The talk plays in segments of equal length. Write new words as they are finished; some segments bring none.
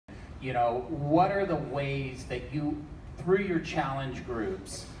You know, what are the ways that you, through your challenge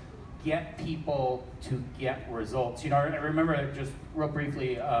groups, get people to get results? You know, I remember just real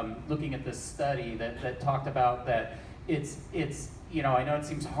briefly looking at this study that talked about that it's, you know, I know it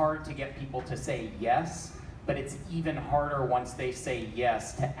seems hard to get people to say yes, but it's even harder once they say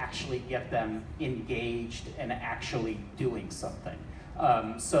yes to actually get them engaged and actually doing something.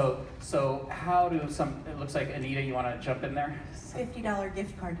 So how do some, it looks like Anita, you want to jump in there? $50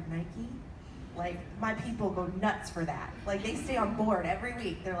 gift card to Nike. Like, my people go nuts for that. Like, they stay on board every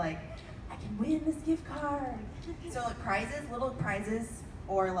week. They're like, I can win this gift card. So like prizes, little prizes,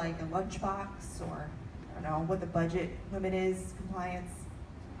 or like a lunchbox, or I don't know what the budget limit is, compliance.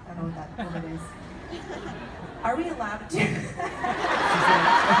 I don't know what that limit is. Are we allowed to?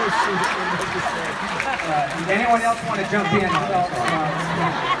 Anyone else want to jump in?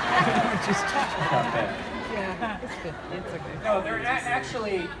 Just jump in. Yeah, it's good. It's okay. No, there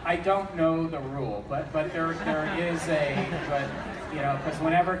actually, I don't know the rule, but there is a, but you know, because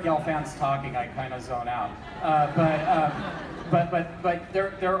whenever Gelfand's talking, I kind of zone out. But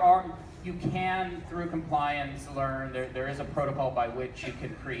there are, you can through compliance learn. There is a protocol by which you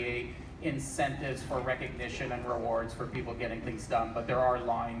can create incentives for recognition and rewards for people getting things done. But there are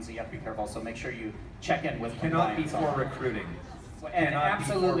lines that you have to be careful. So make sure you check in with compliance. Cannot be for recruiting. And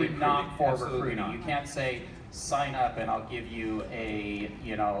absolutely not for recruiting. You can't say, sign up and I'll give you a,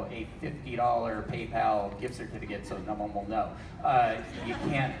 you know, a $50 PayPal gift certificate so no one will know. You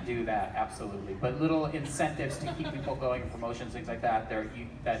can't do that, absolutely. But little incentives to keep people going, promotions, things like that,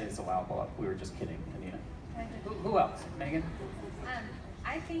 that is allowable. We were just kidding, Anita. Who else? Megan?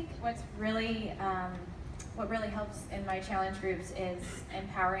 I think what really helps in my challenge groups is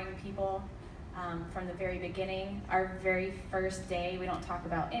empowering people. From the very beginning, our very first day, we don't talk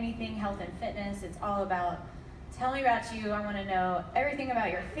about anything health and fitness. It's all about, tell me about you. I want to know everything about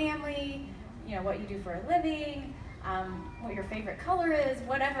your family, you know, what you do for a living, what your favorite color is,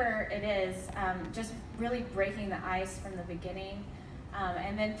 whatever it is. Just really breaking the ice from the beginning.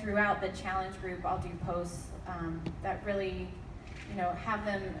 And then throughout the challenge group, I'll do posts that really, you know, have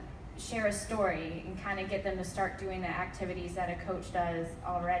them share a story and kind of get them to start doing the activities that a coach does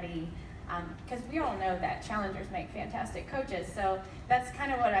already. Because we all know that challengers make fantastic coaches, so that's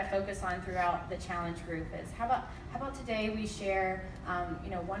kind of what I focus on throughout the challenge group is how about today we share you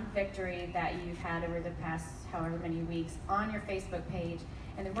know, one victory that you've had over the past however many weeks on your Facebook page,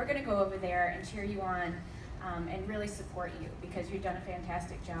 and then we're going to go over there and cheer you on and really support you because you've done a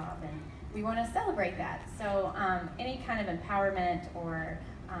fantastic job, and we want to celebrate that. So any kind of empowerment or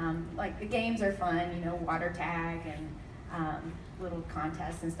like the games are fun, you know, water tag and little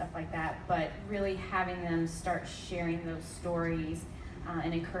contests and stuff like that, but really having them start sharing those stories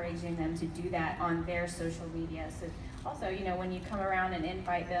and encouraging them to do that on their social media. So also, you know, when you come around and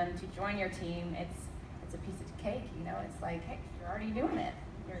invite them to join your team, it's a piece of cake, you know, it's like, hey, you're already doing it,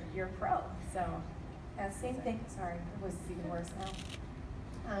 you're a pro. So same thing, sorry, it was even worse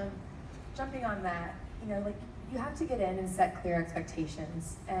now. Jumping on that, you know, like, you have to get in and set clear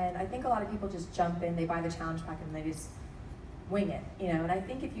expectations, and I think a lot of people just jump in, they buy the challenge pack and they just wing it, you know, and I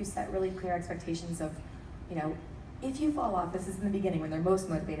think if you set really clear expectations of, you know, if you fall off, this is in the beginning when they're most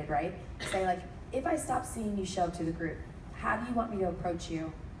motivated, right? Say like, if I stop seeing you show up to the group, how do you want me to approach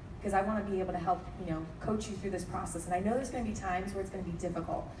you? Because I want to be able to help, you know, coach you through this process, and I know there's going to be times where it's going to be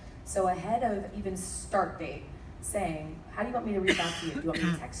difficult. So ahead of even start date, saying, how do you want me to reach out to you? Do you want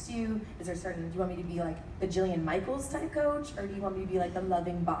me to text you? Is there certain, do you want me to be like the Jillian Michaels type coach, or do you want me to be like the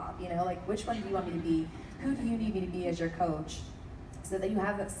loving Bob? You know, like which one do you want me to be? Who do you need me to be as your coach? So that you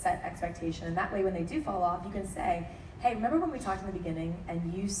have that set expectation, and that way when they do fall off, you can say, hey, remember when we talked in the beginning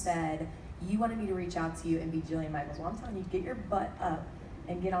and you said you wanted me to reach out to you and be Jillian Michaels? Well, I'm telling you, get your butt up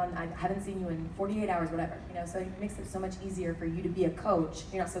and get on. I haven't seen you in 48 hours, whatever. You know, so it makes it so much easier for you to be a coach.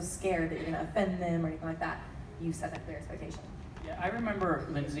 You're not so scared that you're going to offend them or anything like that. You set that clear expectation. Yeah, I remember,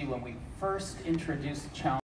 Lindsay, when we first introduced challenge